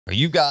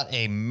You've got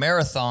a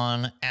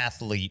marathon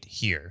athlete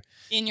here.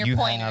 In your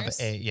pointers.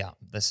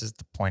 This is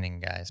the pointing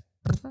guys.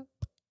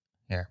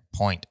 Here,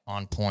 point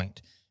on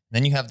point.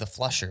 Then you have the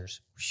flushers.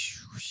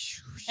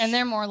 And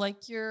they're more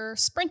like your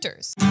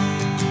sprinters.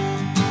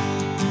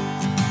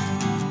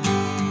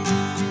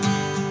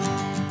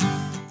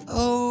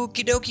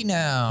 Okie dokie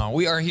now.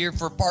 We are here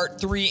for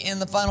part 3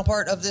 and the final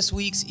part of this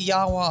week's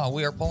YAWA.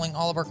 We are pulling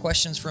all of our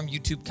questions from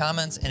YouTube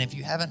comments. And if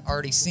you haven't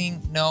already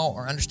seen, know,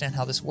 or understand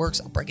how this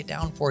works, I'll break it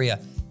down for you.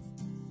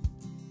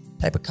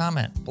 Type a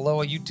comment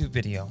below a YouTube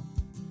video.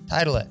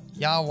 Title it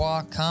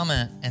YAWA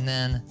comment and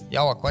then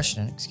YAWA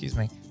question, excuse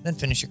me. Then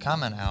finish your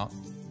comment out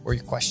or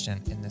your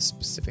question in this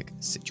specific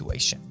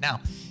situation. Now,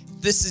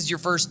 if this is your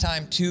first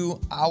time to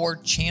our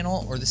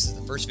channel or this is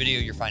the first video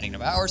you're finding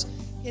of ours,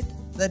 hit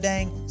the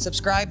dang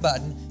subscribe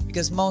button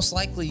because most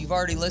likely you've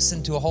already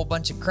listened to a whole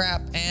bunch of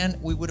crap and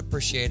we would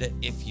appreciate it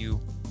if you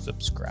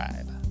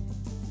subscribe.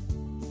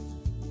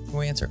 Can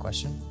we answer a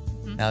question?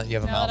 Now that you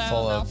have a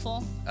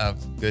mouthful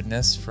of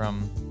goodness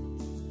from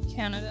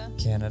Canada.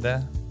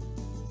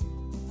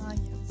 Ah,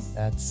 yes.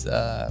 That's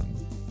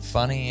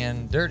funny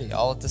and dirty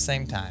all at the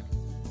same time.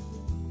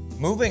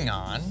 Moving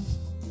on.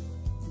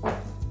 I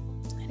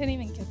didn't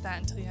even get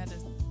that until you had to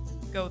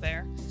go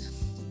there.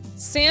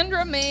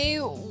 Sandra May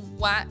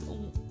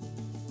Watling.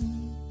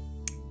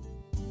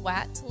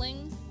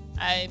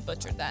 I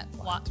butchered that.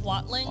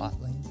 Watling.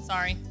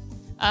 Sorry.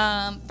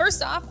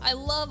 First off, I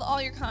love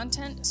all your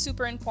content.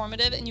 Super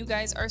informative, and you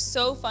guys are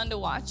so fun to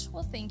watch.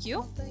 Well, thank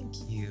you. Thank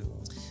you.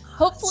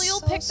 Hopefully you'll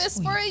pick this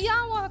for a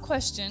YAWA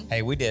question.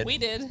 Hey, we did. We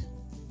did.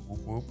 Whoop,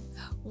 whoop.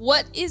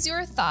 What is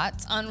your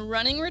thoughts on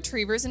running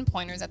retrievers and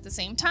pointers at the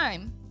same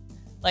time?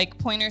 Like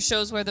pointer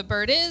shows where the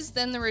bird is,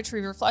 then the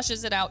retriever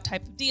flushes it out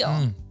type of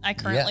deal. I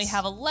currently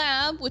have a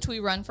lab, which we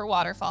run for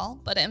waterfall,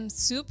 but am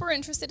super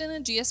interested in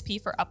a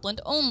GSP for upland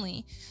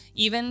only,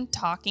 even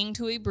talking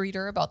to a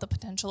breeder about the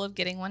potential of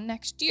getting one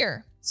next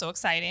year. So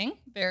exciting,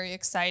 very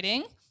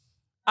exciting.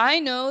 I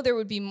know there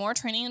would be more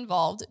training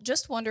involved,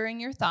 just wondering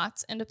your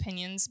thoughts and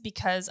opinions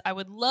because I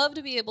would love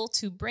to be able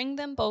to bring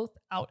them both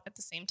out at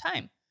the same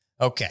time.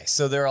 Okay,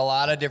 so there are a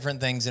lot of different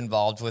things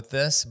involved with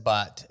this,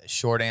 but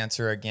short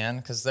answer again,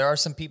 because there are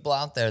some people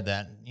out there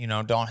that, you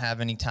know, don't have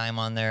any time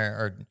on their,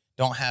 or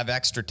don't have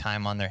extra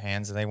time on their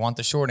hands, and they want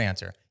the short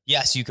answer.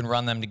 Yes, you can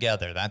run them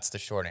together. That's the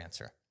short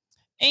answer.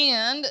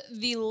 And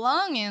the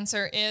long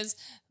answer is,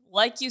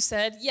 like you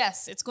said,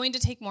 yes, it's going to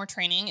take more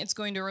training. It's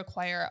going to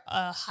require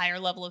a higher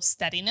level of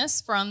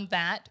steadiness from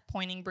that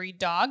pointing breed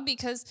dog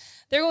because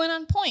they're going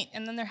on point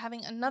and then they're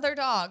having another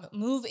dog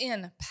move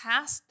in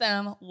past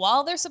them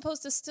while they're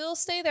supposed to still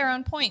stay there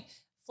on point,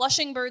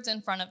 flushing birds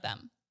in front of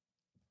them.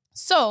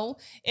 So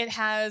it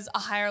has a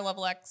higher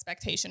level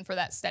expectation for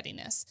that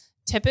steadiness.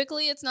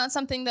 Typically, it's not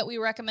something that we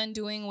recommend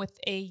doing with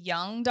a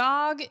young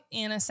dog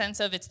in a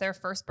sense of it's their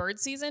first bird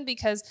season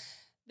because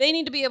they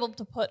need to be able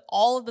to put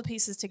all of the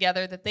pieces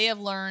together that they have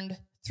learned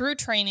through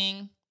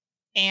training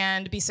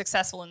and be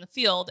successful in the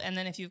field. And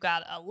then if you've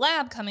got a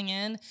lab coming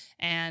in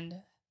and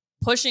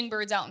pushing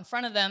birds out in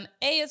front of them,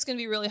 A, it's going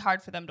to be really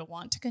hard for them to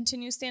want to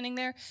continue standing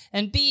there.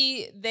 And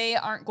B, they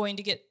aren't going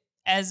to get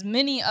as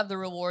many of the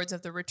rewards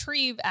of the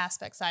retrieve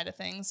aspect side of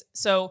things.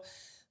 So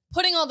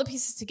putting all the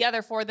pieces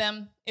together for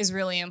them is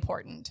really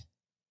important.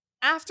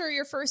 After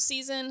your first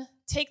season,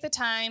 take the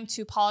time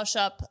to polish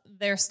up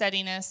their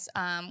steadiness,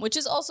 which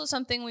is also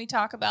something we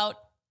talk about.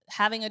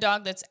 Having a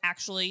dog that's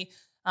actually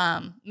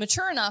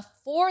mature enough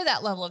for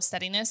that level of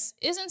steadiness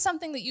isn't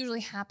something that usually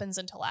happens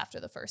until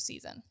after the first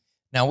season.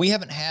 Now, we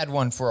haven't had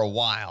one for a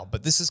while,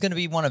 but this is going to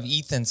be one of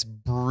Ethan's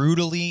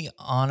brutally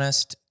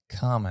honest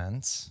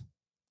comments.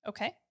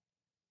 Okay.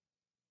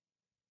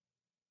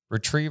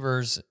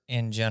 Retrievers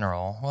in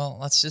general. Well,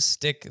 let's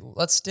stick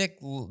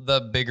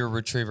the bigger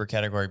retriever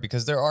category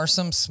because there are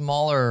some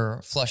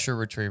smaller flusher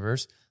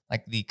retrievers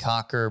like the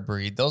Cocker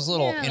breed. Those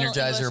little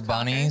Energizer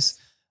bunnies,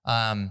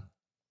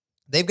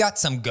 they've got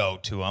some go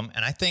to them.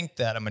 And I think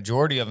that a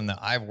majority of them that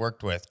I've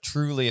worked with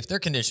truly, if they're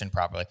conditioned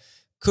properly,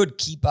 could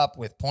keep up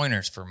with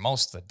pointers for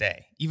most of the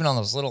day. Even on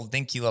those little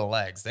dinky little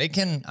legs. They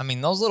can, I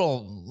mean, those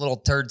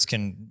little turds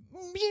can...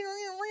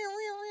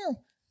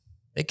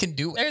 They can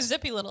do it. They're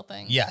zippy little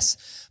things.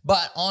 Yes.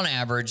 But on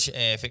average,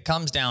 if it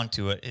comes down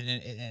to it,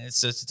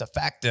 it's a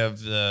fact of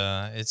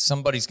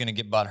somebody's going to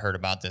get butthurt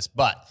about this.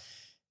 But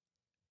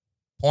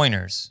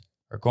pointers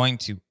are going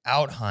to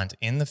out-hunt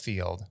in the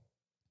field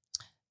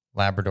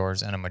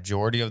Labradors and a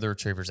majority of the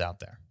retrievers out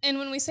there. And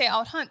when we say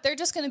out-hunt, they're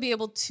just going to be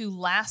able to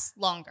last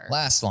longer.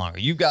 Last longer.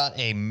 You've got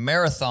a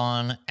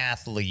marathon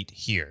athlete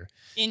here.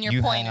 In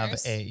your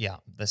pointers.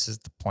 This is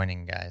the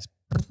pointing guys.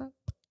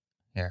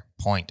 Here,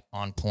 point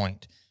on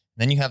point.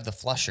 Then you have the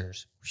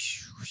flushers.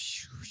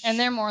 And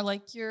they're more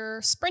like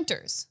your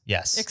sprinters.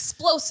 Yes.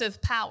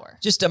 Explosive power.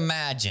 Just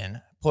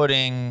imagine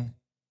putting,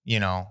 you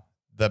know,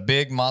 the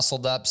big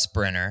muscled up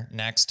sprinter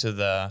next to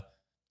the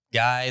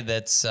guy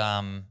that's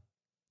a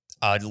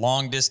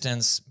long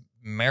distance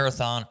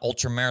marathon,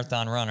 ultra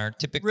marathon runner.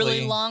 Typically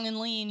really long and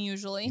lean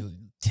usually.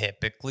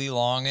 Typically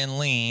long and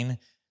lean.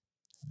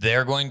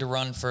 they're going to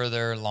run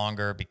further,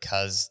 longer,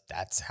 because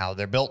that's how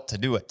they're built to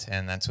do it.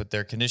 And that's what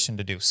they're conditioned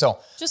to do. So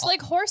just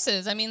like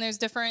horses. I mean, there's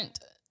different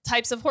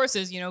types of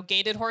horses, you know,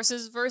 gated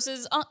horses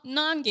versus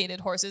non-gated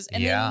horses,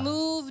 and they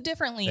move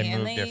differently. They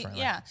move differently.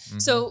 Yeah.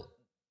 So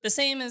the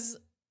same is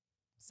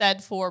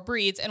said for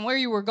breeds. And where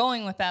you were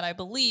going with that, I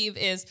believe,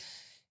 is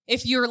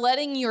if you're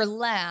letting your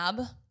lab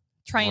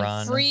try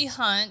and free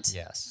hunt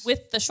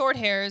with the short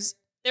hairs,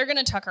 they're going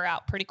to tucker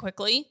out pretty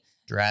quickly.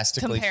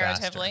 Drastically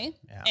comparatively.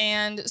 Yeah.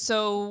 And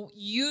so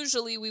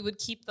usually we would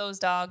keep those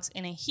dogs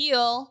in a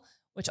heel,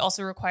 which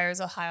also requires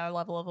a higher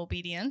level of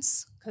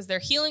obedience because they're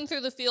heeling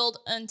through the field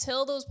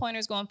until those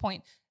pointers go on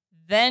point.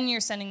 Then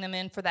you're sending them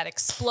in for that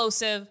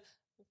explosive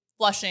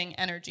flushing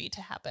energy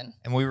to happen.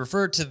 And we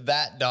refer to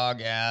that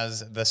dog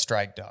as the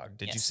strike dog.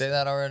 Did you say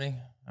that already?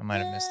 I might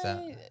have missed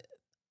that.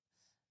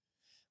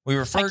 We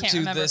refer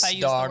to this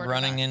dog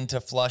running into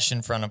flush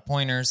in front of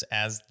pointers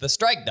as the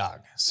strike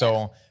dog.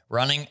 So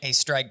running a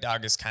strike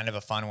dog is kind of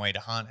a fun way to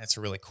hunt. It's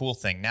a really cool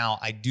thing. Now,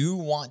 I do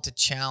want to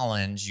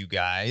challenge you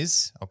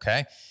guys,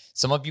 okay?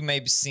 Some of you may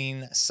have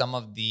seen some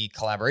of the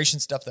collaboration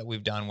stuff that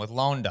we've done with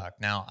Lone Duck.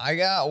 Now, I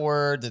got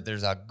word that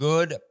there's a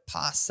good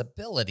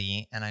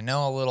possibility, and I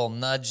know a little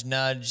nudge,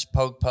 nudge,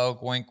 poke,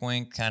 poke, wink,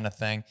 wink kind of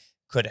thing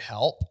could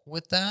help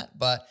with that.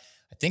 But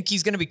I think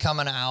he's going to be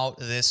coming out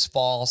this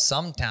fall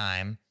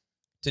sometime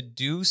to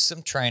do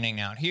some training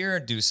out here,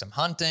 do some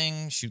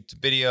hunting, shoot some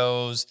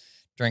videos,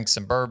 drink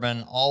some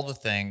bourbon, all the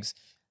things.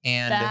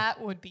 And that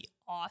would be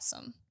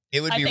awesome.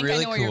 It would be really cool. I think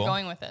I know where you're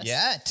going with this.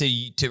 Yeah,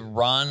 to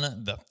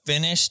run the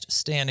finished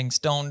Standing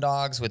Stone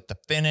dogs with the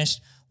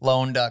finished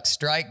Lone Duck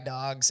strike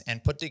dogs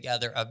and put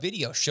together a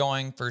video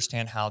showing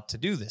firsthand how to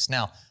do this.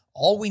 Now,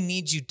 all we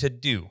need you to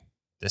do,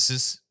 this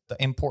is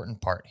the important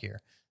part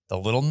here. The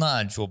little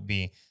nudge will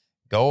be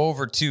go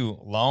over to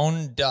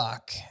Lone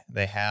Duck.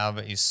 They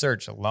have, you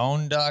search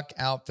Lone Duck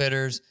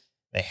Outfitters.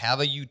 They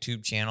have a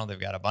YouTube channel. They've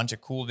got a bunch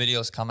of cool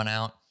videos coming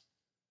out.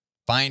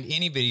 Find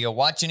any video,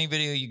 watch any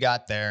video you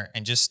got there,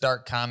 and just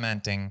start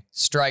commenting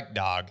strike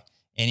dog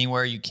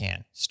anywhere you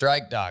can.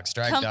 Strike dog,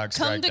 strike dog,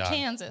 strike dog. Come to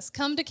Kansas.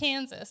 Come to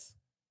Kansas.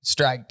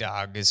 Strike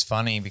dog is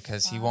funny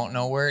because he won't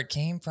know where it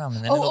came from,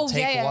 and then it'll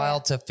take a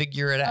while to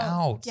figure it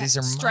out. These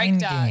are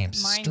mind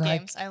games. Mind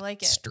games. I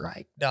like it.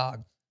 Strike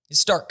dog. You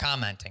start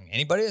commenting.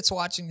 Anybody that's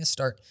watching this,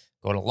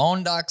 go to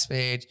Lone Duck's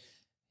page,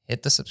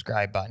 hit the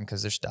subscribe button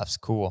because their stuff's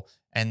cool,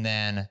 and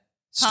then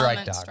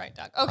strike dog. Strike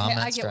dog. Okay,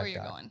 I get where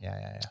you're going.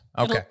 Yeah.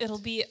 Okay. It'll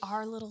be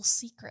our little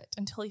secret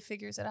until he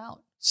figures it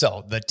out.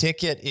 So the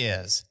ticket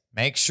is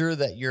make sure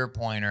that your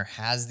pointer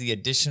has the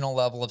additional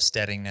level of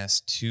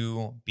steadiness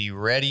to be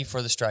ready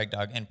for the strike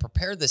dog, and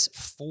prepare this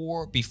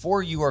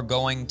before you are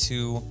going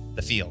to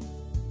the field.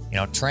 You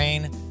know,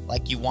 train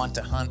like you want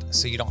to hunt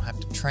so you don't have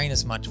to train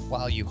as much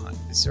while you hunt.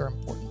 These are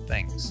important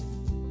things.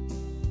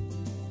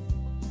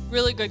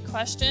 Really good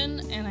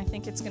question, and I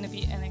think it's going to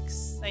be an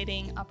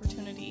exciting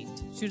opportunity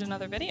to shoot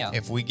another video.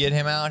 If we get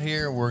him out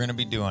here, we're going to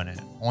be doing it.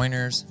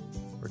 Pointers,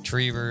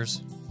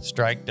 retrievers,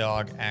 strike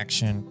dog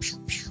action. Pew,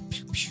 pew,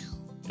 pew, pew.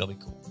 It'll be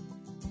cool.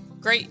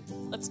 Great.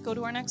 Let's go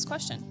to our next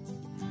question.